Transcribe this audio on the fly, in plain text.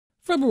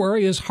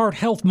February is Heart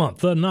Health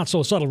Month, a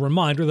not-so-subtle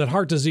reminder that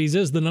heart disease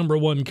is the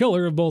 #1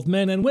 killer of both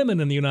men and women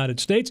in the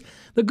United States.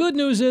 The good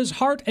news is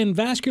heart and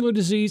vascular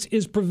disease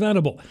is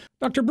preventable.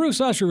 Dr.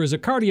 Bruce Usher is a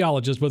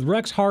cardiologist with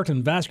Rex Heart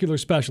and Vascular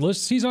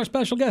Specialists. He's our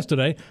special guest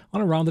today on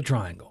Around the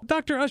Triangle.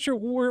 Dr. Usher,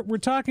 we're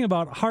talking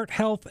about heart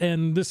health,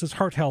 and this is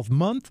Heart Health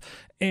Month,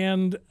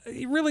 and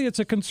really it's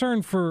a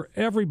concern for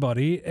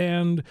everybody.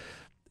 And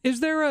is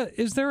there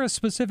a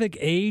specific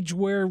age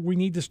where we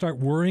need to start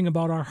worrying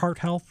about our heart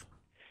health?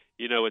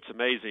 You know, it's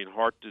amazing.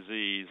 Heart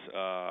disease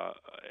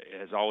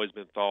has always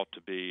been thought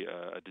to be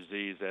a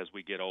disease as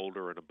we get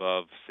older and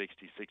above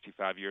 60,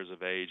 65 years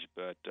of age.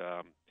 But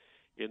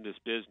in this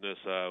business,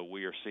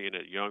 we are seeing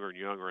it younger and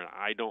younger. And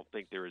I don't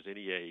think there is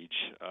any age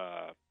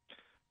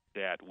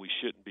that we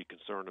shouldn't be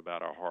concerned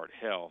about our heart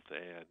health.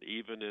 And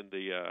even in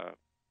the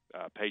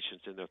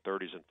patients in their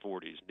 30s and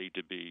 40s need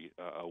to be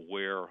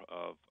aware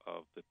of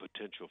the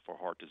potential for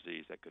heart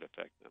disease that could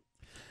affect them.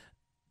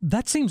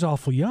 That seems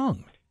awful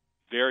young.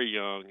 Very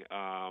young,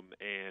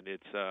 and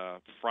it's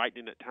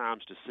frightening at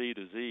times to see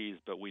disease,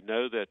 but we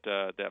know that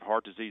that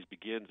heart disease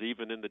begins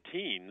even in the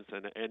teens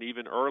and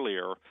even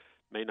earlier,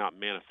 may not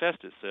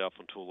manifest itself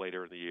until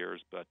later in the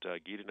years, but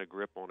getting a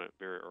grip on it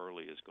very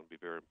early is going to be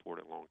very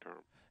important long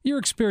term. Your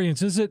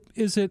experience, is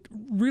it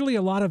really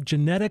a lot of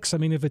genetics? I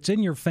mean, if it's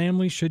in your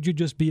family, should you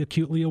just be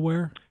acutely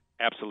aware?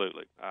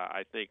 Absolutely.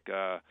 I think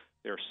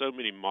there are so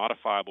many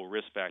modifiable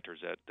risk factors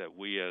that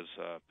we as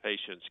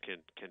patients can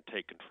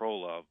take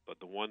control of, but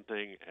the one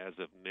thing as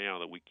of now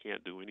that we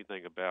can't do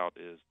anything about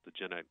is the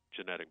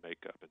genetic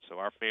makeup. And so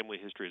our family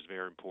history is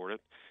very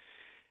important,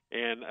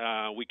 and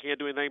we can't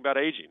do anything about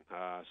aging.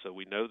 So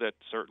we know that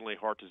certainly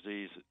heart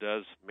disease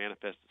does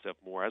manifest itself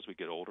more as we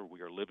get older.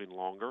 We are living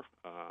longer,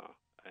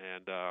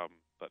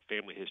 but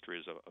family history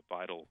is a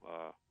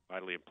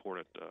vitally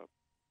important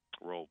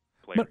role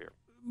player here.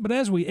 But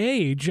as we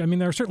age, I mean,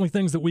 there are certainly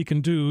things that we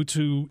can do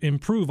to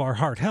improve our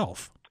heart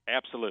health.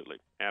 Absolutely,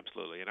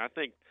 absolutely. And I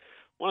think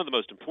one of the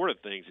most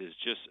important things is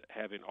just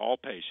having all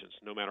patients,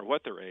 no matter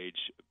what their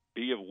age,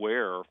 be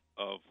aware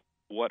of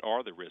what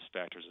are the risk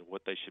factors and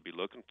what they should be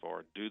looking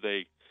for. Do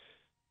they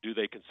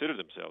consider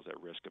themselves at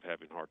risk of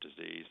having heart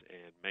disease?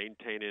 And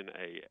maintaining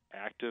a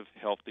active,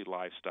 healthy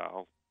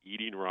lifestyle,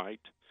 eating right,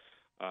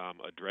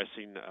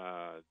 addressing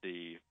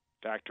the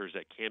factors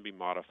that can be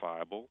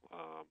modifiable,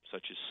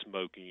 such as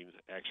smoking,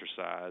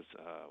 exercise,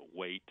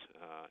 weight,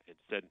 and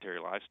sedentary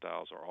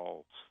lifestyles are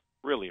all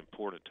really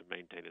important to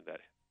maintaining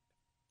that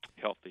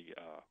healthy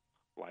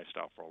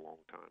lifestyle for a long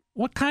time.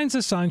 What kinds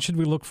of signs should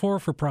we look for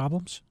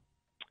problems?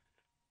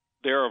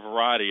 There are a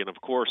variety, and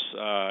of course,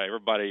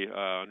 everybody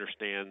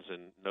understands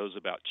and knows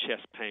about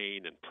chest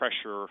pain and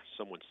pressure,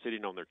 someone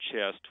sitting on their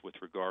chest with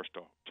regards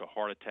to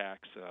heart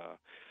attacks.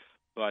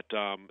 But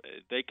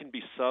they can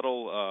be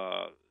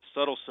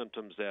subtle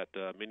symptoms that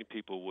many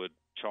people would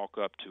chalk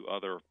up to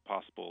other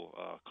possible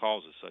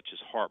causes, such as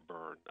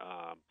heartburn,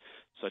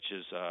 such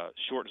as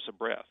shortness of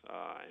breath.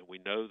 And we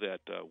know that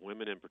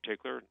women in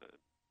particular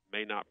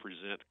may not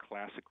present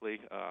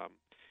classically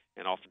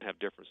and often have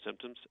different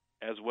symptoms,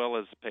 as well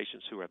as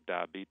patients who have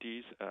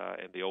diabetes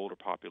and the older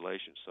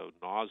population, so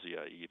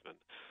nausea even.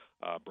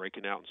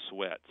 Breaking out in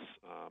sweats,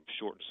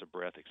 shortness of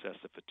breath,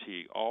 excessive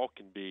fatigue, all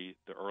can be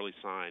the early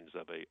signs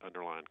of an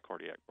underlying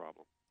cardiac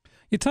problem.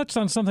 You touched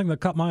on something that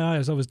caught my eye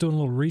as I was doing a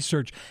little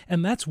research,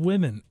 and that's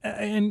women,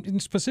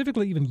 and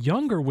specifically even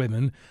younger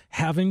women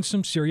having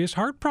some serious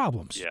heart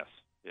problems. Yes.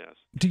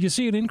 Do you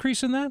see an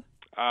increase in that?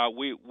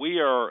 We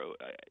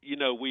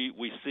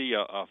see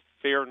a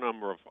fair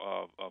number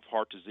of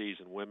heart disease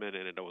in women,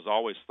 and it was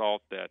always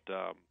thought that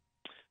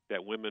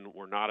women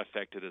were not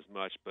affected as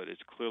much, but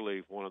it's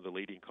clearly one of the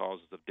leading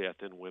causes of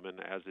death in women,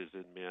 as is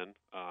in men.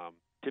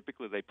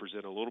 Typically, they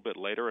present a little bit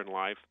later in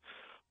life,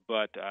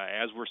 but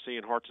as we're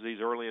seeing heart disease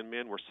early in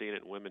men, we're seeing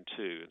it in women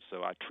too, and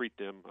so I treat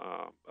them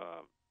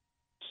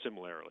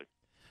similarly.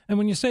 And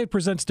when you say it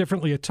presents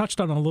differently, it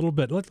touched on it a little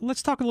bit.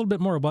 Let's talk a little bit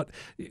more about,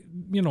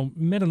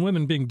 men and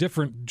women being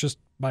different just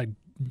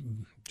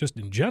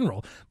in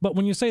general. But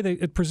when you say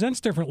that it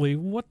presents differently,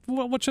 what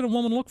should a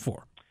woman look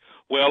for?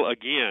 Well,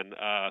 again,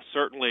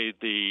 certainly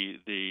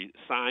the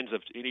signs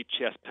of any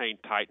chest pain,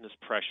 tightness,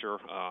 pressure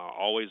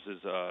always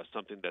is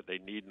something that they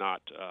need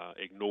not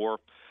ignore.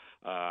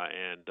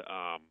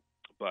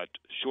 But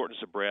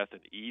shortness of breath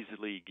and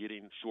easily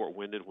getting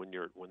short-winded when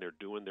they're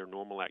doing their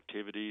normal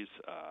activities,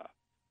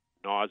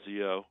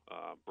 nausea,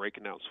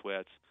 breaking out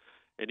sweats,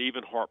 and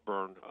even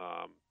heartburn,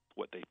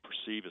 what they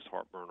perceive as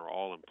heartburn, are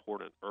all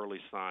important early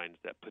signs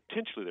that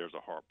potentially there's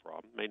a heart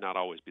problem. May not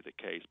always be the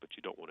case, but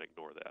you don't want to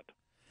ignore that.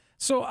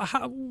 So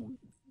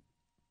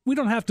we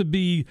don't have to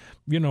be,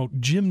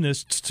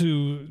 gymnasts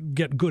to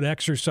get good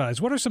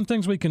exercise. What are some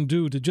things we can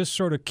do to just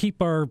sort of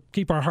keep our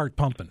heart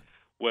pumping?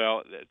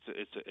 Well,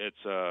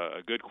 it's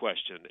a good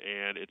question,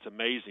 and it's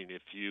amazing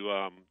if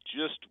you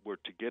just were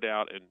to get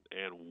out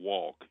and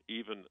walk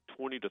even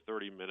 20 to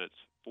 30 minutes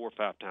 4 or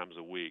 5 times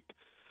a week.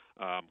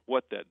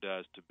 What that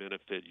does to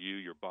benefit you,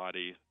 your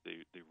body,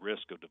 the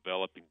risk of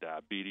developing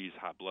diabetes,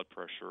 high blood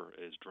pressure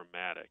is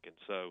dramatic. And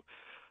so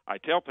I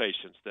tell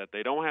patients that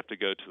they don't have to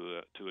go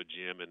to a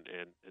gym and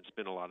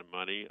spend a lot of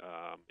money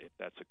if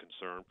that's a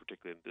concern,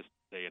 particularly in this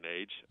day and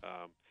age.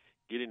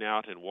 Getting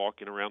out and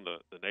walking around the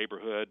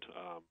neighborhood,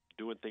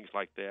 doing things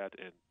like that,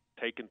 and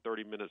taking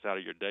 30 minutes out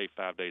of your day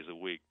 5 days a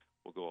week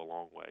will go a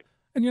long way.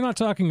 And you're not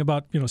talking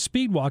about,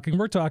 speed walking.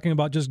 We're talking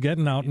about just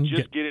getting out and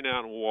getting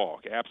out and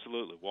walk.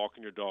 Absolutely,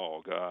 walking your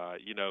dog.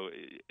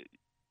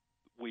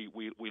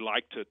 We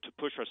like to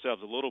push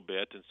ourselves a little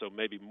bit, and so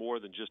maybe more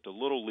than just a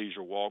little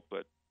leisure walk.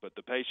 But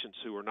the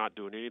patients who are not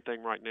doing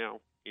anything right now,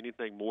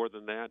 anything more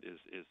than that is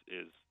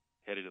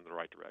headed in the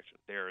right direction.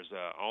 There's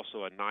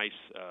also a nice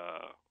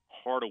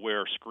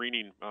heart-aware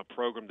screening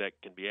program that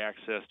can be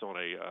accessed on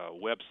a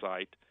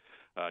website,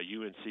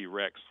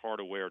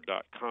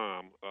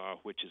 uncrexheartaware.com,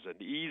 which is an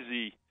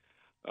easy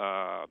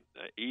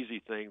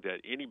thing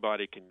that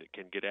anybody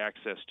can get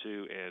access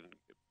to, and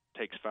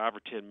takes 5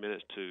 or 10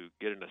 minutes to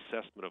get an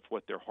assessment of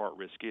what their heart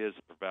risk is.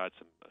 It provides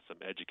some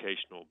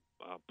educational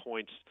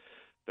points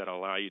that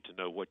allow you to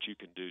know what you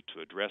can do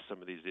to address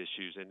some of these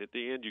issues. And at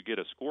the end, you get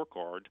a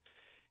scorecard,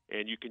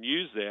 and you can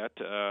use that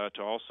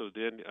to also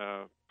then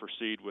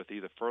proceed with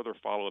either further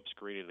follow-up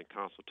screening and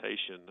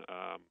consultation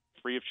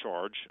free of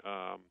charge,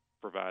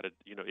 provided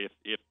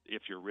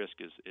if your risk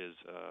is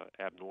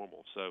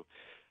abnormal. So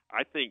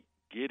I think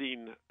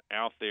getting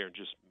out there and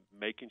just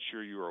making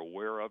sure you're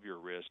aware of your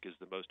risk is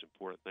the most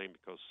important thing,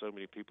 because so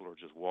many people are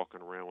just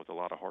walking around with a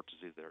lot of heart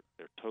disease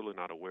they're totally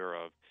not aware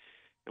of.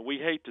 And we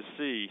hate to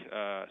see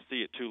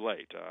it too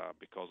late,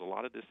 because a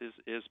lot of this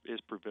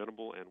is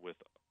preventable, and with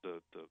the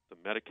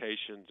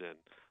medications and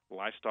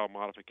lifestyle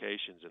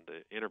modifications and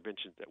the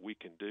interventions that we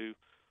can do,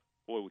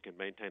 boy, we can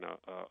maintain a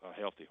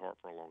healthy heart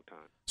for a long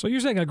time. So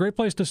you're saying a great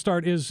place to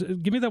start is,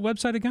 give me that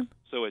website again?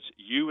 So it's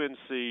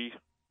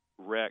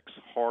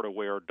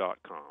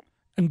uncrexheartaware.com.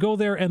 And go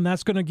there, and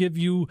that's going to give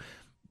you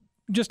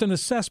just an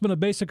assessment, a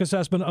basic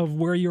assessment of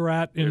where you're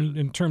at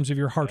in terms of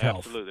your heart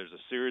health. Absolutely. There's a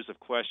series of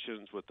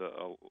questions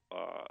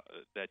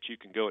that you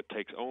can go. It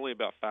takes only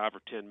about 5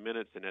 or 10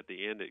 minutes, and at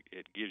the end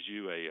it gives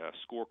you a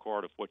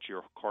scorecard of what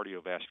your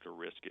cardiovascular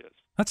risk is.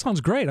 That sounds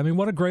great. I mean,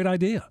 what a great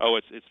idea. Oh,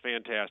 it's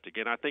fantastic.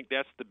 And I think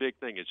that's the big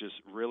thing, is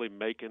just really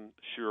making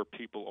sure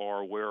people are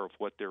aware of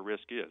what their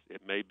risk is.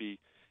 It may be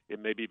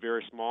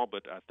very small,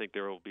 but I think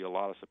there will be a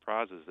lot of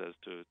surprises as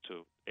to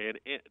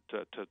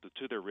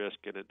their risk,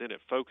 and then it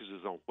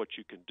focuses on what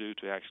you can do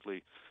to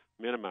actually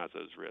minimize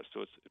those risks.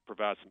 So it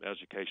provides some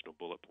educational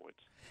bullet points.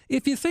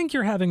 If you think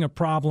you're having a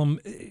problem,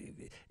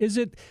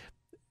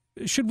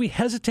 should we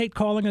hesitate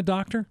calling a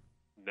doctor?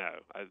 No.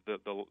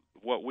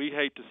 What we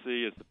hate to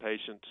see is the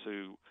patients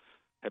who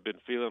have been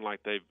feeling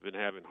like they've been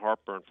having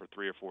heartburn for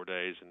 3 or 4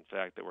 days, in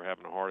fact, that we're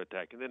having a heart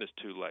attack, and then it's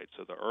too late.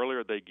 So the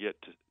earlier they get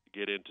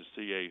in to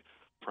see a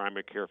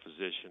primary care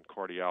physician,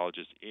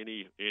 cardiologist,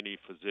 any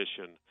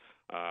physician,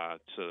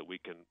 so that we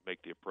can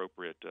make the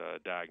appropriate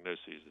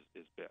diagnosis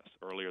is best.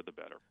 Earlier the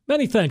better.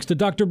 Many thanks to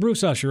Dr.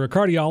 Bruce Usher, a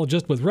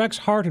cardiologist with Rex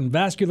Heart and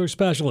Vascular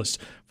Specialists.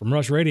 From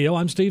Rush Radio,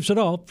 I'm Steve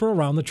Siddall for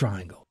Around the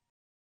Triangle.